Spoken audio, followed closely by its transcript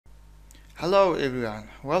Hello everyone,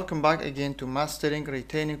 welcome back again to mastering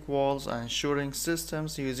retaining walls and shoring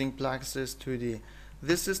systems using PLAXIS 2D.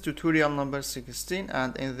 This is tutorial number 16,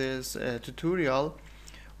 and in this tutorial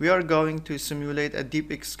we are going to simulate a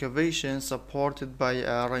deep excavation supported by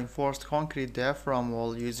a reinforced concrete diaphragm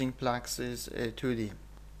wall using PLAXIS 2D.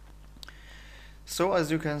 So as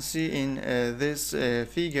you can see in this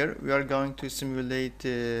figure, we are going to simulate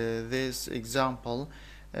this example.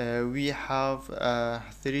 We have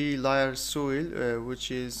 3-layer soil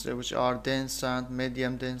which are dense sand,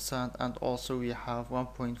 medium dense sand, and also we have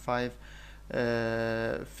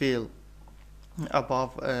 1.5 fill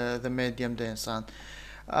above the medium dense sand.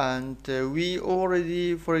 And we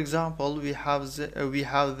already, for example, we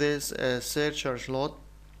have this surcharge load,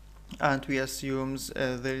 and we assume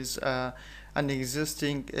there is an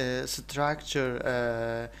existing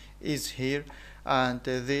structure is here, and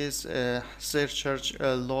this surcharge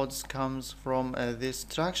loads comes from this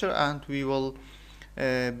structure, and we will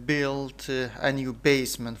build a new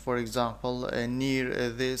basement, for example, near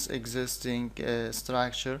this existing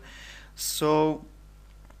structure. So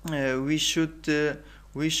we should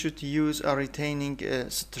use a retaining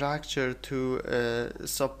structure to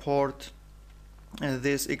support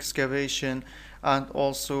this excavation and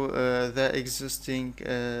also the existing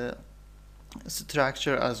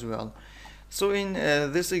structure as well. So in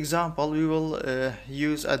this example we will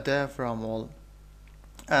use a diaphragm wall,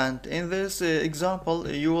 and in this example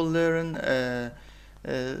you will learn a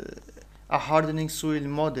hardening soil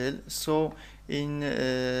model. So in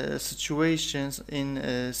situations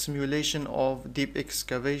in simulation of deep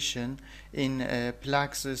excavation in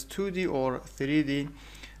PLAXIS 2D or 3D,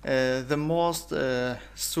 the most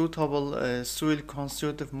suitable soil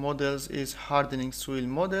constitutive models is hardening soil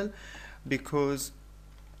model, because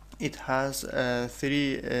it has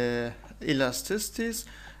 3 elasticities,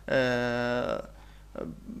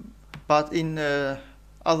 but in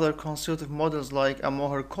other constitutive models like a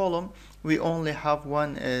Mohr column we only have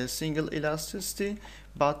one single elasticity,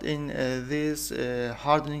 but in this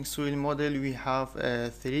hardening soil model we have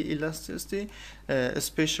 3 elasticity,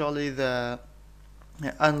 especially the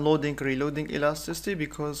unloading reloading elasticity,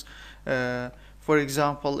 because for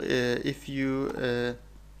example if you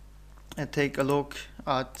take a look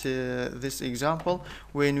at this example,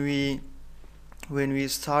 when we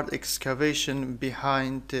start excavation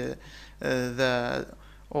behind the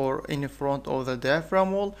or in front of the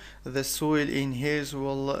diaphragm wall, the soil in here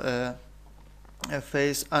will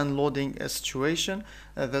face unloading situation.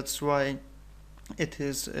 That's why it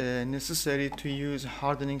is necessary to use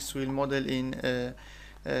hardening soil model in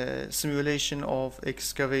simulation of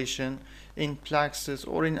excavation in PLAXIS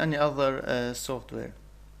or in any other software.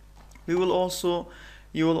 You will also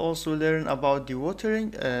learn about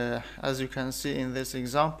dewatering. As you can see in this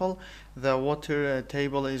example, the water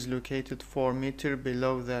table is located 4 meters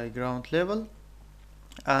below the ground level,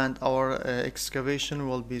 and our excavation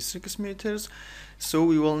will be 6 meters. So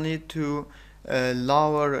we will need to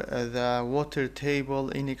lower the water table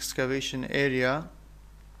in excavation area,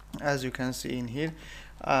 as you can see in here,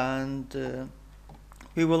 and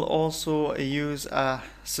we will also use a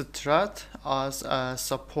strut as a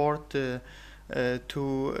support to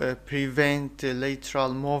prevent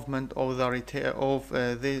lateral movement of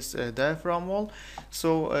the this diaphragm wall.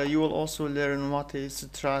 So you will also learn what is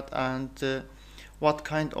strut and what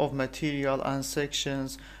kind of material and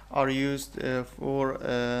sections are used for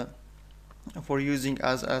using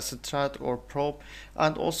as a strut or prop,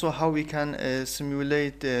 and also how we can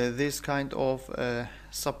simulate this kind of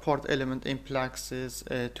support element in PLAXIS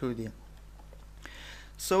 2D.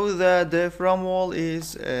 So the diaphragm wall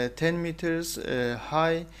is 10 meters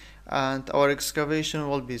high, and our excavation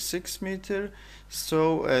will be 6 meters.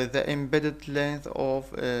 So the embedded length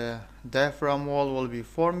of diaphragm wall will be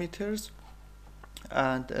 4 meters,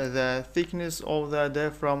 and the thickness of the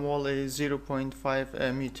diaphragm wall is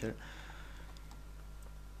 0.5 meter.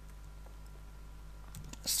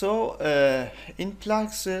 So in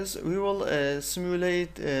PLAXIS we will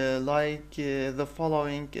simulate the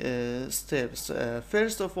following steps.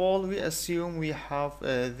 First of all, we assume we have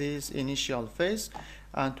this initial phase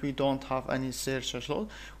and we don't have any surcharge load.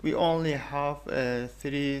 We only have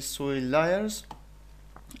 3 soil layers,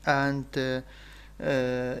 and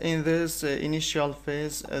in this initial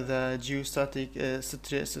phase the geostatic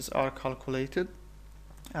stresses are calculated,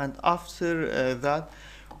 and after that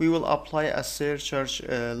we will apply a surcharge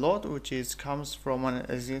load which comes from an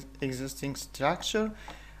existing structure,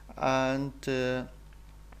 and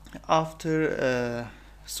after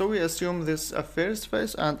so we assume this first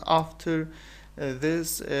phase, and after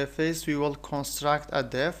this phase we will construct a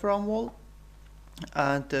diaphragm wall,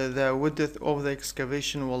 and the width of the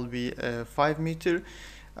excavation will be 5 meter,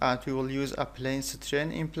 and we will use a plane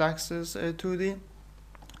strain in PLAXIS 2D.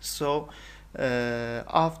 So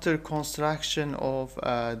after construction of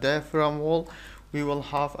a diaphragm wall, we will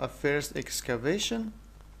have a first excavation.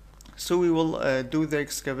 So we will do the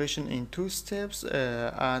excavation in 2 steps,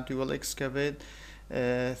 and we will excavate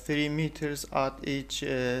 3 meters at each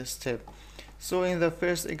step. So in the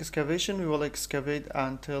first excavation, we will excavate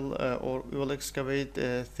until or we will excavate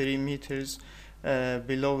 3 meters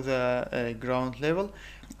below the ground level.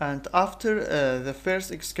 And after the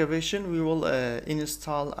first excavation, we will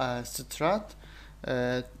install a strut,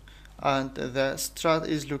 and the strut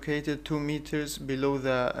is located 2 meters below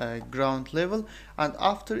the ground level. And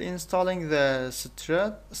after installing the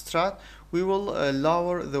strut, we will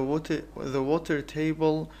lower the water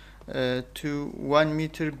table to 1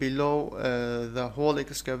 meter below the whole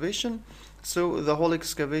excavation. So the whole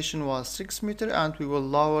excavation was 6 meter, and we will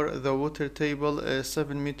lower the water table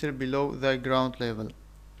 7 meter below the ground level.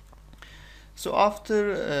 So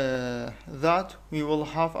after that, we will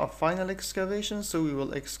have a final excavation. So we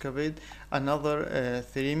will excavate another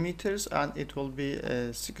 3 meters, and it will be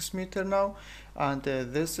 6 meter now. And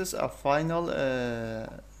this is a final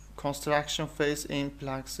construction phase in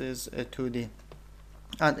PLAXIS 2D.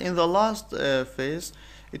 And in the last phase,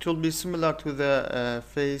 it will be similar to the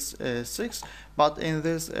phase 6, but in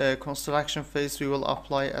this construction phase, we will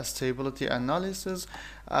apply a stability analysis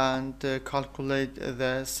and calculate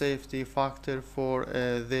the safety factor for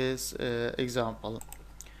this example.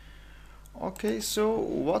 Okay, so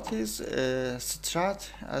what is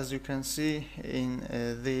strut? As you can see in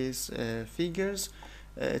these figures,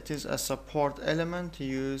 it is a support element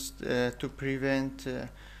used to prevent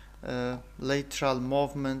lateral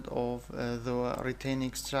movement of the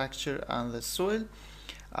retaining structure and the soil,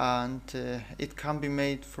 and it can be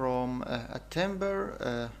made from a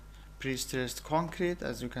timber, pre-stressed concrete,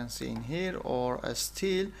 as you can see in here, or a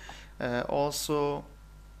steel. Also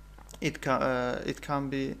it can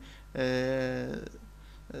be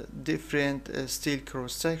different steel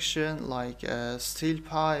cross section, like steel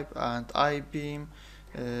pipe and I-beam,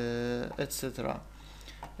 etc.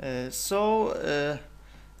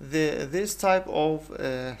 This type of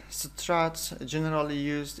struts generally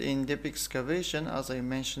used in deep excavation, as I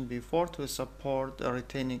mentioned before, to support a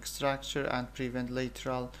retaining structure and prevent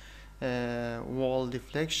lateral wall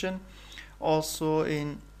deflection. Also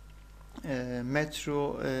in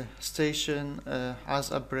metro station as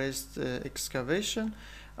a breast excavation,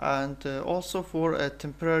 and also for a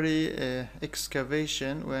temporary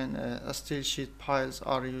excavation when steel sheet piles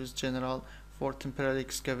are used general for temporary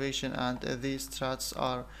excavation, and these struts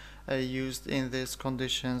are used in these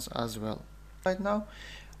conditions as well right now.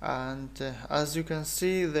 And as you can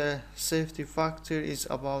see, the safety factor is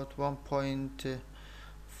about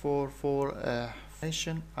 1.44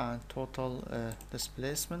 and total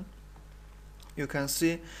displacement. You can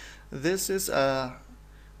see this is a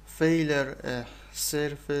failure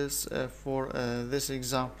surface for this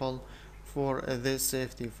example for this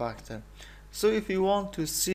safety factor. So if you want to see